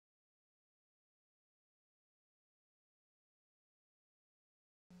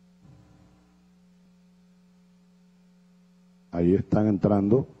ahí están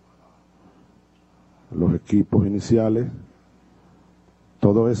entrando los equipos iniciales.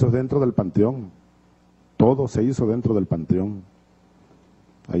 Todo eso es dentro del panteón. Todo se hizo dentro del panteón.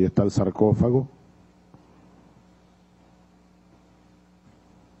 Ahí está el sarcófago.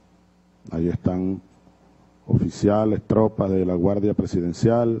 Ahí están oficiales, tropas de la Guardia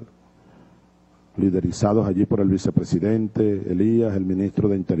Presidencial, liderizados allí por el vicepresidente Elías, el ministro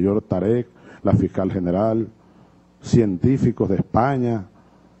de Interior Tarek, la fiscal general, científicos de España,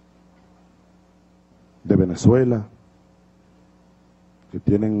 de Venezuela, que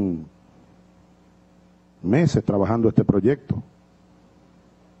tienen meses trabajando este proyecto.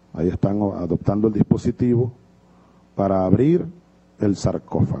 Ahí están adoptando el dispositivo para abrir el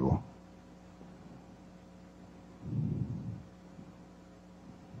sarcófago.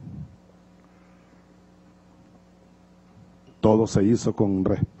 Todo se hizo con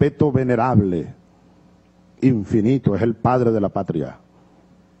respeto venerable, infinito. Es el padre de la patria.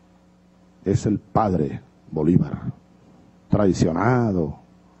 Es el padre Bolívar, traicionado,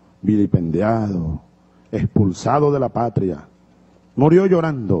 vilipendiado, expulsado de la patria. Murió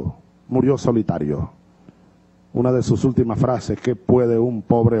llorando, murió solitario. Una de sus últimas frases: ¿qué puede un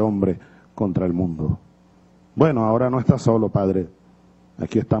pobre hombre contra el mundo? Bueno, ahora no estás solo, padre.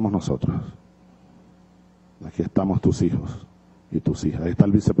 Aquí estamos nosotros. Aquí estamos tus hijos y tus hijas. Ahí está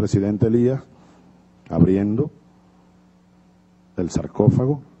el vicepresidente Elías abriendo el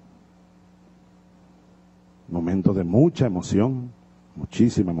sarcófago. Momento de mucha emoción,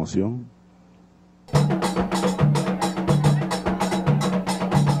 muchísima emoción.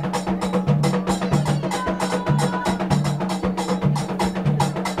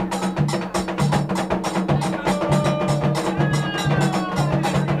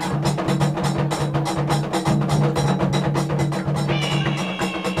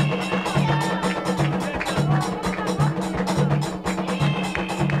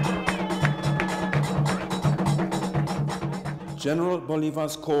 General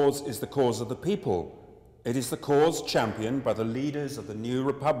Bolivar's cause is the cause of the people. It is the cause championed by the leaders of the new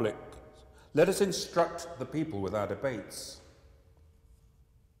republic. Let us instruct the people with our debates.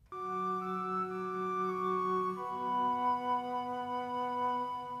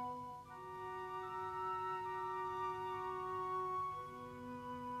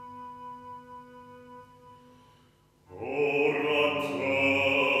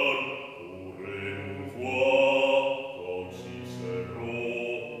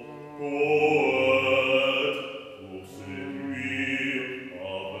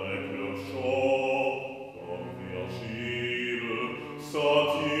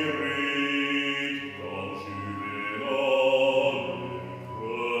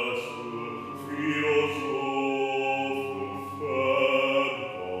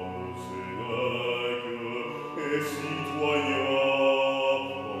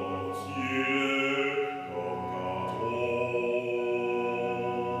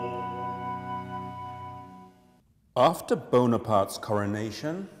 After Bonaparte's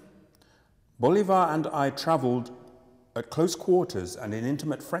coronation, Bolivar and I travelled at close quarters and in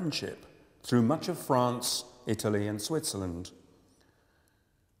intimate friendship through much of France, Italy and Switzerland.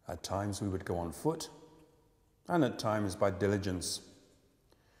 At times we would go on foot, and at times by diligence.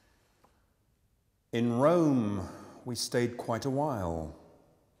 In Rome, we stayed quite a while.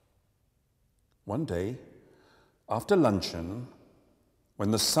 One day, after luncheon,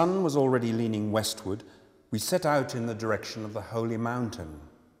 when the sun was already leaning westward, we set out in the direction of the Holy Mountain.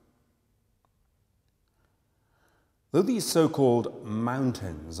 Though these so-called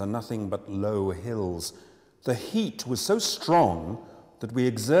mountains are nothing but low hills, the heat was so strong that we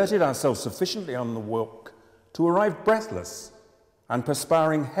exerted ourselves sufficiently on the walk to arrive breathless and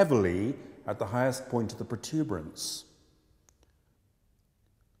perspiring heavily at the highest point of the protuberance.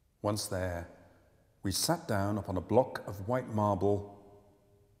 Once there, we sat down upon a block of white marble,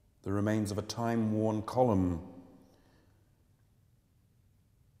 the remains of a time-worn column.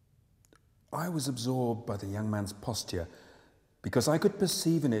 I was absorbed by the young man's posture because I could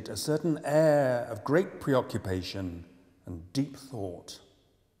perceive in it a certain air of great preoccupation and deep thought.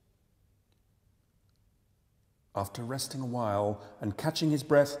 After resting a while and catching his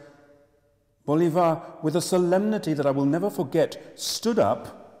breath, Bolivar, with a solemnity that I will never forget, stood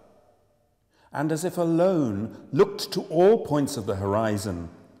up and, as if alone, looked to all points of the horizon,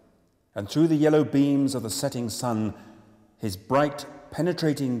 and through the yellow beams of the setting sun, his bright,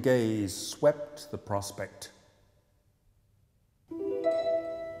 penetrating gaze swept the prospect.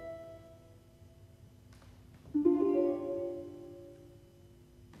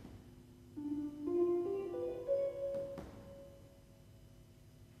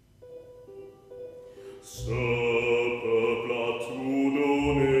 Ce peuple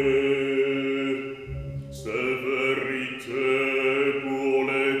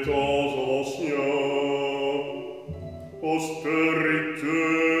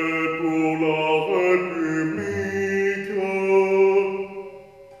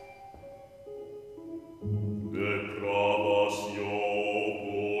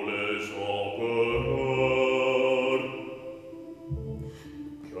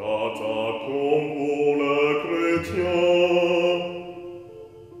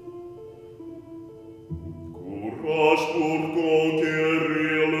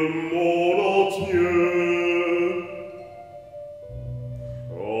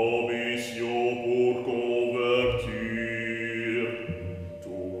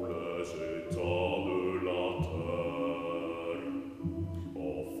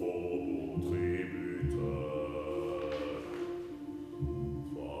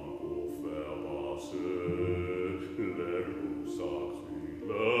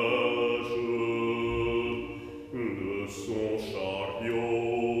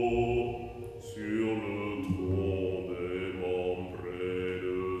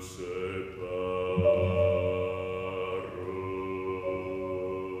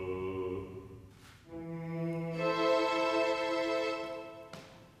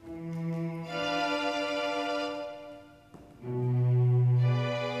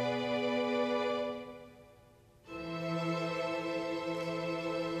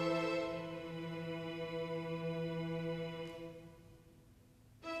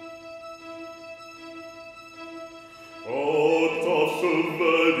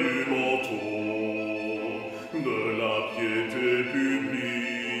chevet du manteau de la piété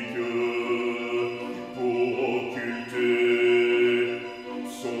publique pour occulter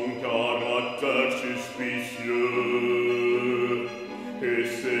son caractère suspicieux et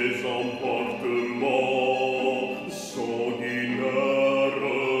ses emportements sanguinaires.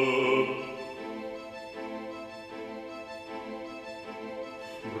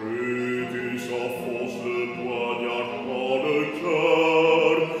 Brutus enfonce le poignard dans le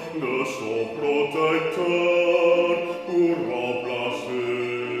cœur de son protecteur pour remplacer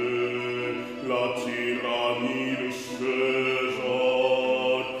la tyrannie de César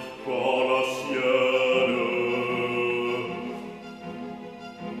par la sienne.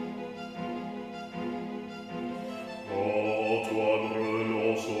 Antoine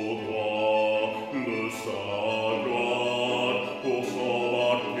renonce au droit de sa gloire pour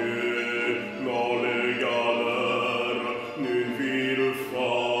s'embarquer dans les galères d'une vie de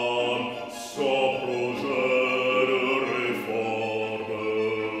femme sans projet de réforme.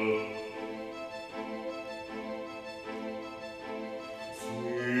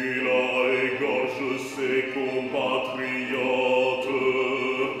 S'il a égorgé ses compatriotes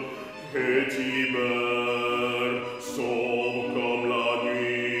et Tibère sombre comme la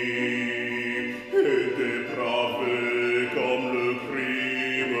nuit et dépravé comme le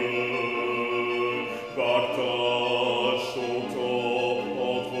crime, partage son temps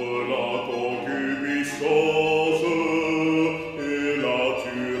entre la concupiscence et la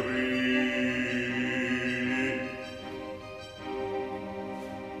tuerie.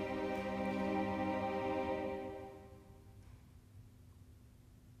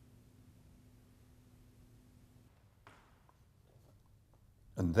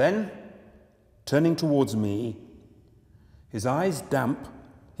 And then, turning towards me, his eyes damp,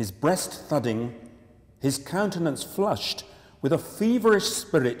 his breast thudding, his countenance flushed, with a feverish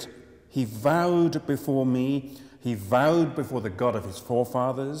spirit, he vowed before me, he vowed before the God of his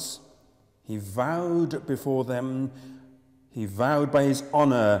forefathers, he vowed before them, he vowed by his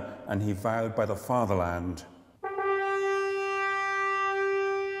honor, and he vowed by the fatherland.